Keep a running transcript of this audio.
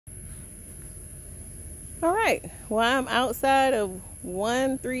All right, well, I'm outside of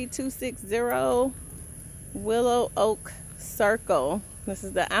 13260 Willow Oak Circle. This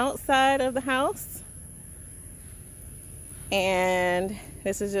is the outside of the house. And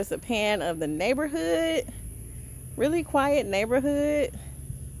this is just a pan of the neighborhood. Really quiet neighborhood.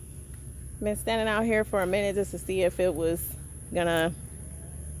 Been standing out here for a minute just to see if it was gonna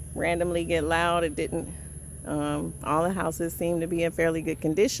randomly get loud. It didn't. All the houses seem to be in fairly good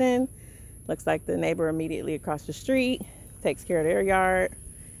condition. Looks like the neighbor immediately across the street takes care of their yard.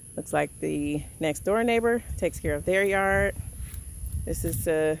 Looks like the next door neighbor takes care of their yard. This is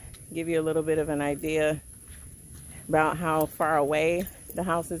to give you a little bit of an idea about how far away the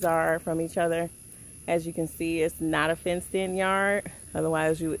houses are from each other. As you can see, it's not a fenced-in yard.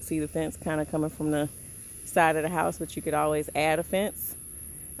 Otherwise, you would see the fence kind of coming from the side of the house, but you could always add a fence.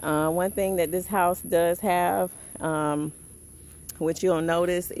 One thing that this house does have, which you'll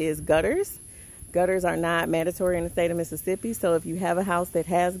notice, is gutters. Gutters are not mandatory in the state of Mississippi, so if you have a house that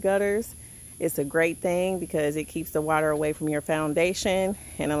has gutters, it's a great thing because it keeps the water away from your foundation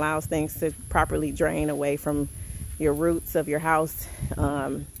and allows things to properly drain away from your roots of your house,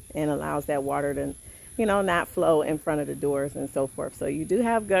 and allows that water to, you know, not flow in front of the doors and so forth. So you do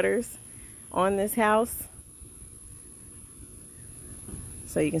have gutters on this house.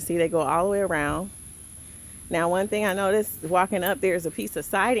 So you can see they go all the way around. Now, one thing I noticed walking up, there's a piece of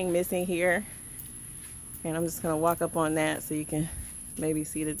siding missing here. And I'm just gonna walk up on that so you can maybe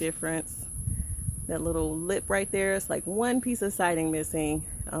see the difference. That little lip right there, it's like one piece of siding missing.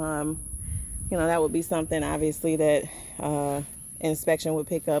 You know, that would be something obviously that inspection would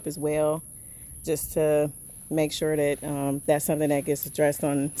pick up as well, just to make sure that that's something that gets addressed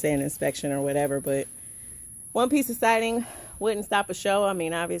on, say, an inspection or whatever. But one piece of siding wouldn't stop a show. I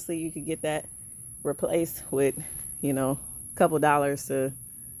mean, obviously you could get that replaced with, you know, a couple dollars to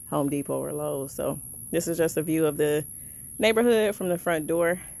Home Depot or Lowe's. So this is just a view of the neighborhood from the front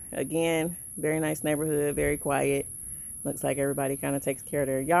door. Again, very nice neighborhood, very quiet. Looks like everybody kind of takes care of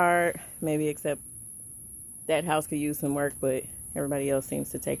their yard, maybe except that house could use some work, but everybody else seems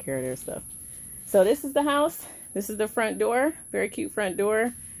to take care of their stuff. So this is the house. This is the front door. Very cute front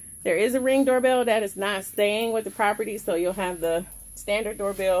door. There is a Ring doorbell that is not staying with the property, so you'll have the standard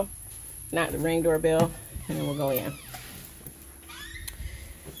doorbell, not the Ring doorbell, and then we'll go in.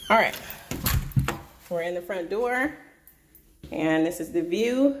 All right, we're in the front door, and this is the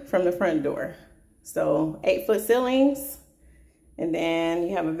view from the front door. So 8-foot ceilings, and then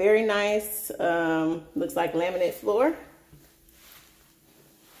you have a very nice, looks like laminate floor.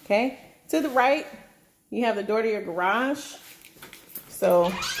 Okay, to the right, you have the door to your garage.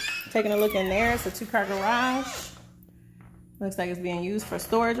 So taking a look in there, it's a 2-car garage. Looks like it's being used for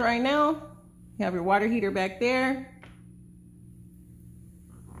storage right now. You have your water heater back there.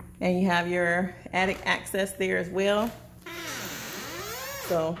 And you have your attic access there as well.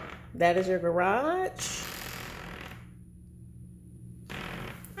 So that is your garage.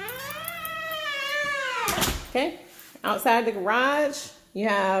 Okay, outside the garage, you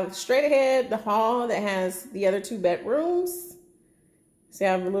have straight ahead the hall that has the other 2 bedrooms. So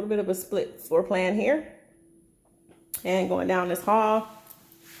you have a little bit of a split floor plan here. And going down this hall,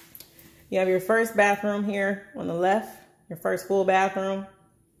 you have your first bathroom here on the left, your first full bathroom.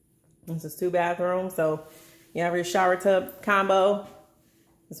 This is 2 bathrooms, so you have your shower tub combo,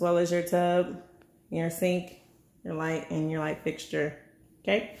 as well as your tub, your sink, your light, and your light fixture.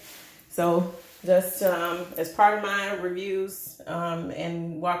 Okay, so just as part of my reviews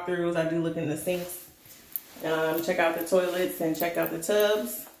and walkthroughs, I do look in the sinks, check out the toilets, and check out the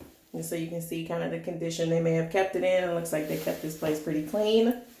tubs, and so you can see kind of the condition they may have kept it in. It looks like they kept this place pretty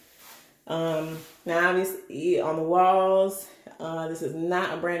clean. Now, obviously, on the walls, this is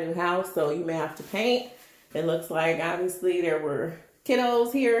not a brand new house, so you may have to paint. It looks like, obviously, there were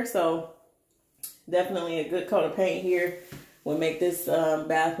kiddos here, so definitely a good coat of paint here will make this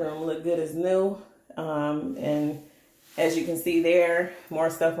bathroom look good as new. And as you can see there, more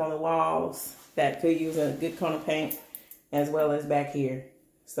stuff on the walls that could use a good coat of paint, as well as back here.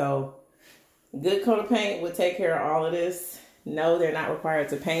 So good coat of paint will take care of all of this. No, they're not required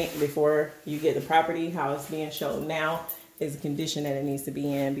to paint before you get the property. How it's being shown now is the condition that it needs to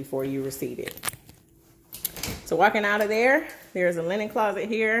be in before you receive it. So walking out of there, there's a linen closet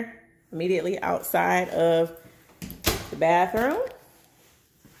here, immediately outside of the bathroom.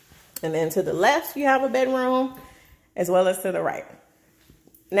 And then to the left, you have a bedroom, as well as to the right.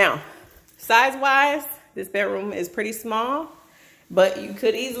 Now, size-wise, this bedroom is pretty small, but you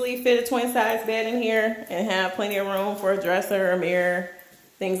could easily fit a twin-size bed in here and have plenty of room for a dresser, a mirror,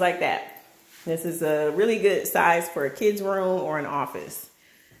 things like that. This is a really good size for a kid's room or an office.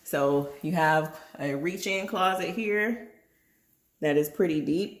 So you have a reach-in closet here that is pretty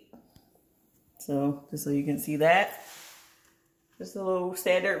deep. So just so you can see that. Just a little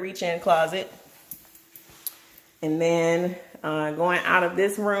standard reach-in closet. And then going out of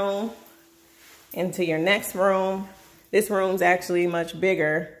this room into your next room, this room's actually much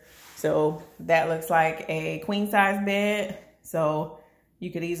bigger. So that looks like a queen size bed. So you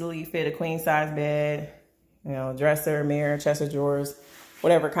could easily fit a queen size bed, you know, dresser, mirror, chest of drawers,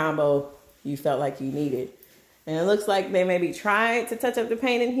 whatever combo you felt like you needed. And it looks like they maybe tried to touch up the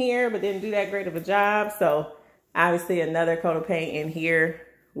paint in here, but didn't do that great of a job. So obviously another coat of paint in here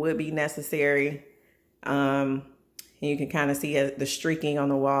would be necessary. And you can kind of see the streaking on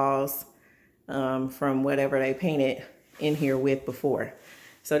the walls from whatever they painted in here with before.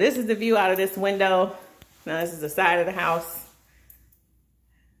 So this is the view out of this window. Now this is the side of the house.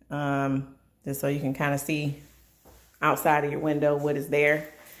 Just so you can kind of see outside of your window what is there.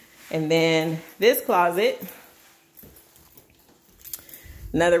 And then this closet,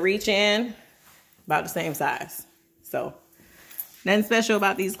 another reach in, about the same size. So nothing special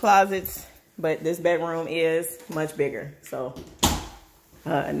about these closets, but this bedroom is much bigger. So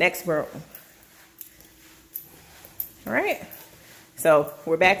next room. All right. So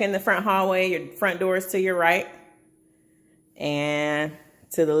we're back in the front hallway. Your front door is to your right. And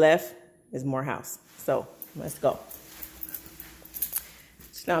to the left is more house. So let's go.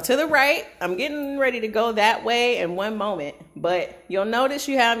 Now to the right, I'm getting ready to go that way in one moment. But you'll notice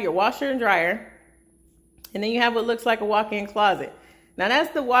you have your washer and dryer. And then you have what looks like a walk-in closet. Now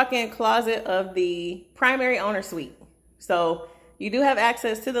that's the walk-in closet of the primary owner suite. So you do have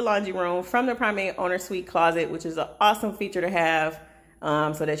access to the laundry room from the primary owner suite closet, which is an awesome feature to have.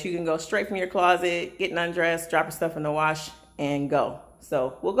 So that you can go straight from your closet, get undressed, drop your stuff in the wash, and go.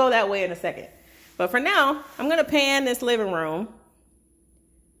 So we'll go that way in a second. But for now, I'm going to pan this living room.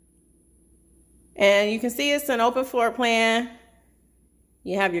 And you can see it's an open floor plan.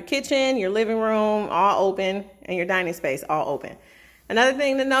 You have your kitchen, your living room all open, and your dining space all open. Another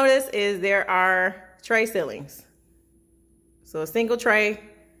thing to notice is there are tray ceilings. So a single tray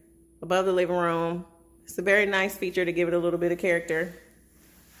above the living room. It's a very nice feature to give it a little bit of character.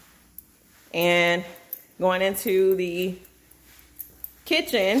 And going into the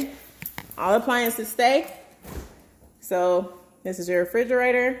kitchen, all appliances stay. So this is your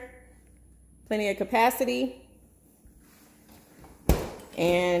refrigerator, plenty of capacity.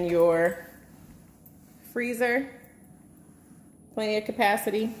 And your freezer, plenty of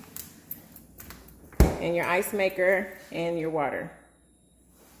capacity. And your ice maker and your water.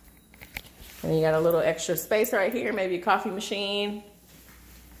 And you got a little extra space right here, maybe a coffee machine.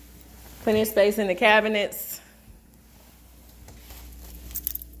 Plenty of space in the cabinets.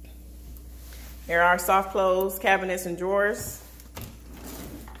 There are soft close cabinets and drawers.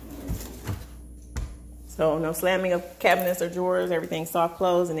 So no slamming of cabinets or drawers, everything's soft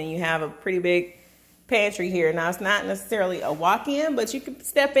close. And then you have a pretty big pantry here. Now it's not necessarily a walk-in, but you can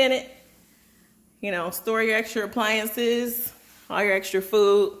step in it. You know, store your extra appliances, all your extra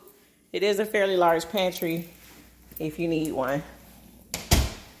food. It is a fairly large pantry if you need one.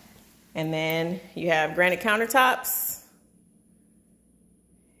 And then you have granite countertops.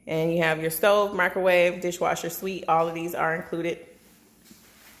 And you have your stove, microwave, dishwasher, suite. All of these are included.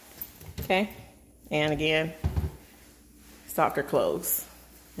 Okay. And again, softer clothes.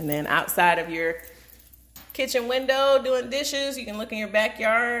 And then outside of your kitchen window doing dishes, you can look in your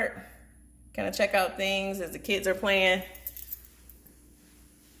backyard, kind of check out things as the kids are playing.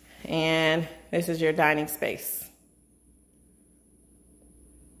 And this is your dining space.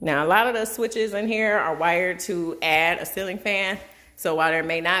 Now, a lot of the switches in here are wired to add a ceiling fan. So while there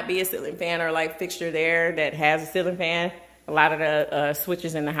may not be a ceiling fan or light fixture there that has a ceiling fan, a lot of the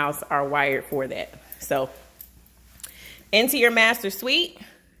switches in the house are wired for that. So into your master suite.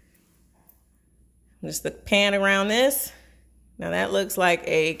 Just the pan around this. Now that looks like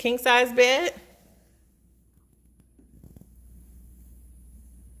a king size bed.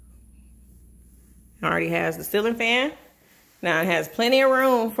 Already has the ceiling fan. Now it has plenty of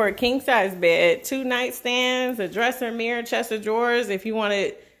room for a king size bed, 2 nightstands, a dresser, mirror, chest of drawers. If you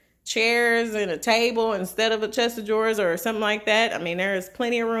wanted chairs and a table instead of a chest of drawers or something like that. I mean, there is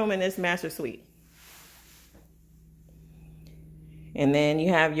plenty of room in this master suite. And then you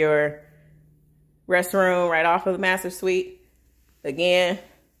have your restroom right off of the master suite. Again,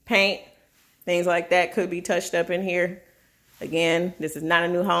 paint, things like that could be touched up in here. Again, this is not a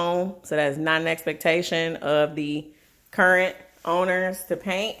new home, so that is not an expectation of the current owners to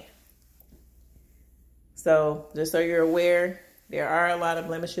paint. So just so you're aware, there are a lot of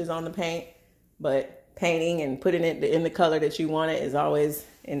blemishes on the paint, but painting and putting it in the color that you want it is always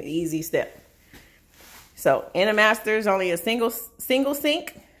an easy step. So in a master is only a single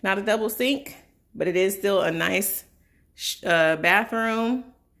sink, not a double sink, but it is still a nice bathroom.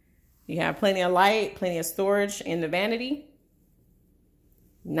 You have plenty of light, plenty of storage in the vanity.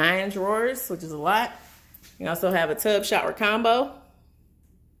 9 drawers, which is a lot. You also have a tub shower combo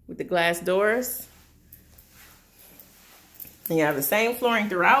with the glass doors. And you have the same flooring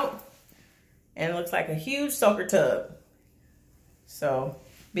throughout. And it looks like a huge soaker tub. So,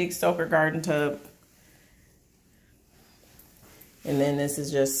 big soaker garden tub. And then this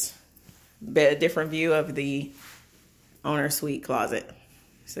is just a different view of the owner suite closet.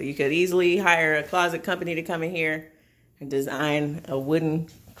 So you could easily hire a closet company to come in here and design a wooden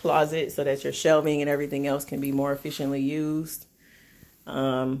closet so that your shelving and everything else can be more efficiently used.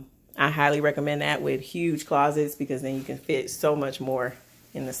 I highly recommend that with huge closets because then you can fit so much more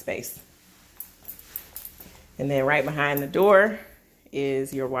in the space. And then right behind the door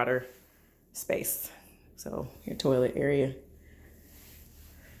is your water space. So your toilet area.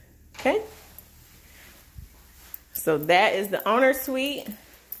 Okay. So that is the owner suite.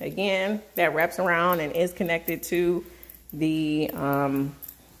 Again, that wraps around and is connected to the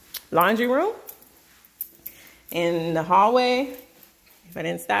laundry room. In the hallway, if I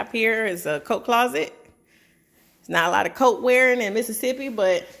didn't stop here, is a coat closet. It's not a lot of coat wearing in Mississippi,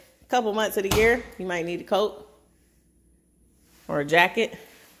 but a couple months of the year, you might need a coat or a jacket.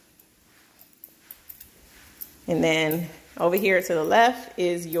 And then over here to the left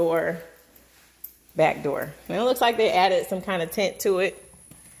is your back door. And it looks like they added some kind of tint to it,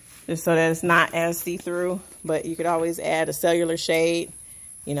 just so that it's not as see-through, but you could always add a cellular shade,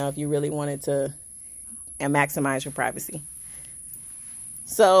 you know, if you really wanted to and maximize your privacy.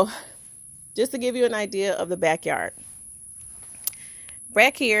 So just to give you an idea of the backyard,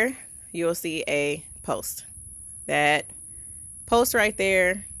 back here, you'll see a post. That post right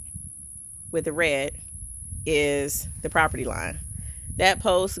there with the red is the property line. That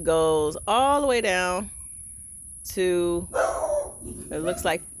post goes all the way down to, it looks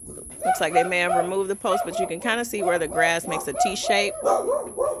like they may have removed the post, but you can kind of see where the grass makes a T shape.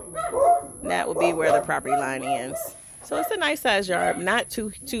 That will be where the property line ends. So it's a nice size yard, not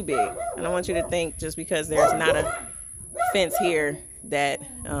too big. I don't want you to think just because there's not a fence here that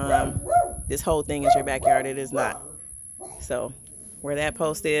this whole thing is your backyard. It is not. So where that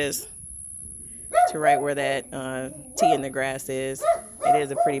post is to right where that T in the grass is, it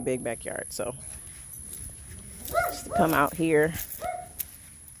is a pretty big backyard. So just to come out here,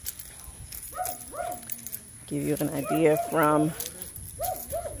 give you an idea from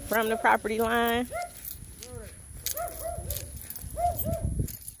the property line.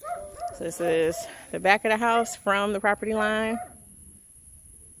 So this is the back of the house from the property line.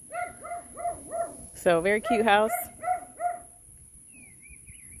 So very cute house.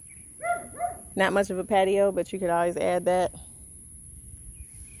 Not much of a patio, but you could always add that.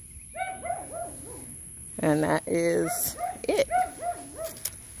 And that is it.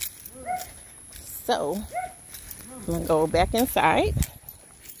 So I'm gonna go back inside.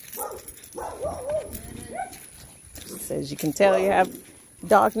 So as you can tell, you have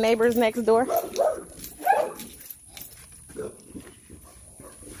dog neighbors next door.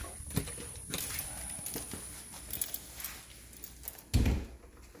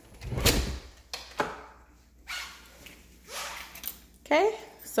 Okay,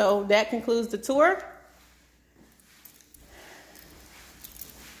 so that concludes the tour.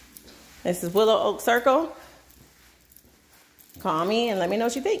 This is Willow Oak Circle. Call me and let me know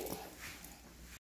what you think.